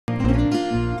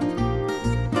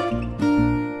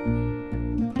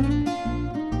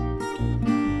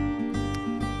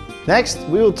Next,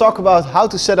 we will talk about how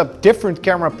to set up different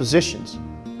camera positions.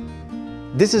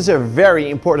 This is a very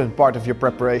important part of your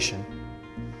preparation.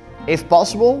 If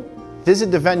possible,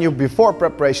 visit the venue before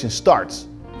preparation starts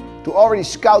to already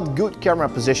scout good camera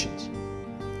positions.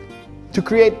 To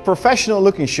create professional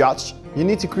looking shots, you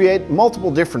need to create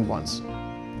multiple different ones.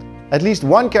 At least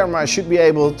one camera should be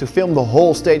able to film the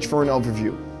whole stage for an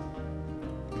overview.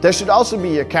 There should also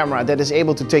be a camera that is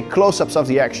able to take close-ups of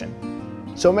the action.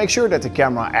 So make sure that the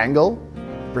camera angle,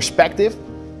 perspective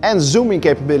and zooming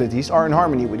capabilities are in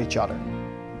harmony with each other.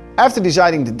 After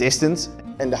deciding the distance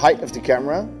and the height of the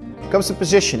camera, comes the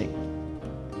positioning.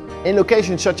 In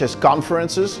locations such as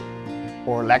conferences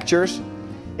or lectures,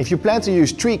 if you plan to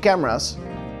use 3 cameras,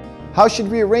 how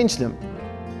should we arrange them?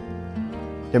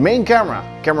 The main camera,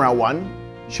 camera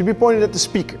 1, should be pointed at the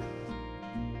speaker.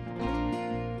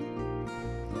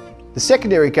 The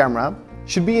secondary camera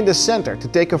should be in the center to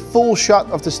take a full shot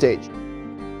of the stage.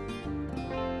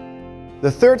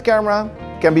 The third camera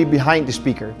can be behind the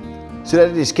speaker, so that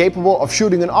it is capable of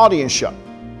shooting an audience shot.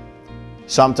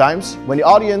 Sometimes, when the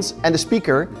audience and the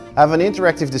speaker have an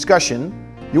interactive discussion,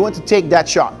 you want to take that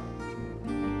shot.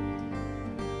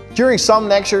 During some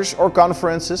lectures or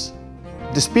conferences,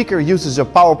 the speaker uses a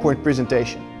PowerPoint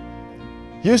presentation.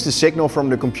 Use the signal from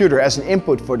the computer as an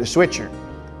input for the switcher.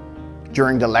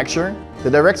 During the lecture,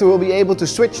 the director will be able to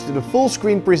switch to the full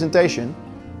screen presentation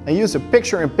and use a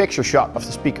picture-in-picture shot of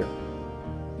the speaker.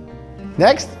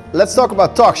 Next, let's talk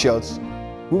about talk shows.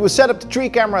 We will set up the 3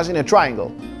 cameras in a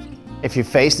triangle. If you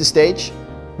face the stage,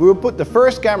 we will put the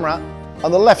first camera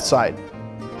on the left side,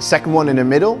 the second one in the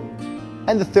middle,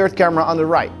 and the third camera on the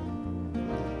right.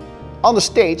 On the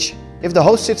stage, if the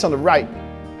host sits on the right,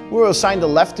 we will assign the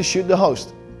left to shoot the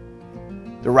host.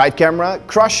 The right camera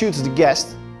cross-shoots the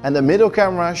guest and the middle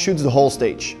camera shoots the whole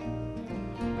stage.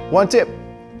 One tip: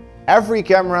 every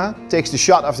camera takes the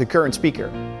shot of the current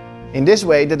speaker. In this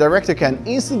way, the director can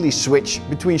instantly switch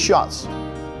between shots.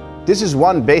 This is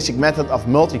one basic method of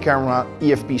multi-camera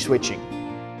EFP switching.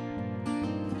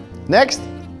 Next,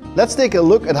 let's take a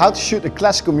look at how to shoot a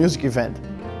classical music event.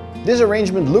 This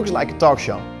arrangement looks like a talk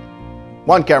show.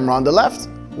 1 camera on the left,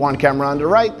 1 camera on the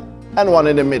right, and 1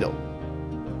 in the middle.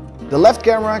 The left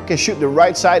camera can shoot the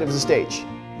right side of the stage.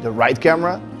 The right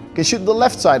camera can shoot the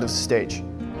left side of the stage.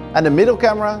 And the middle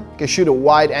camera can shoot a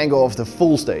wide angle of the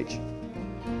full stage.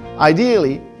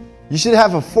 Ideally, you should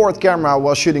have a 4th camera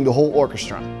while shooting the whole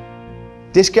orchestra.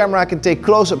 This camera can take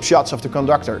close-up shots of the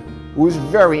conductor, who is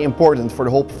very important for the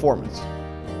whole performance.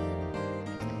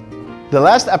 The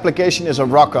last application is a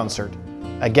rock concert.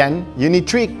 Again, you need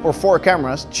 3 or 4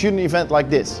 cameras to shoot an event like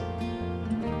this.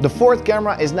 The 4th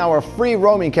camera is now a free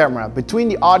roaming camera between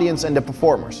the audience and the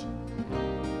performers.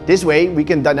 This way we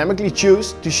can dynamically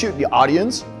choose to shoot the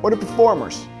audience or the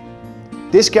performers.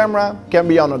 This camera can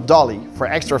be on a dolly for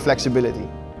extra flexibility.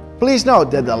 Please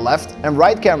note that the left and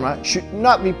right camera should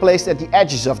not be placed at the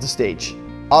edges of the stage.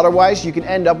 Otherwise you can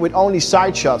end up with only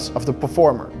side shots of the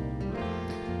performer.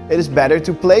 It is better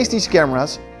to place these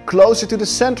cameras closer to the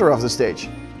center of the stage.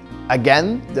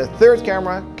 Again, the 3rd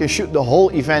camera can shoot the whole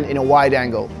event in a wide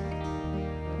angle.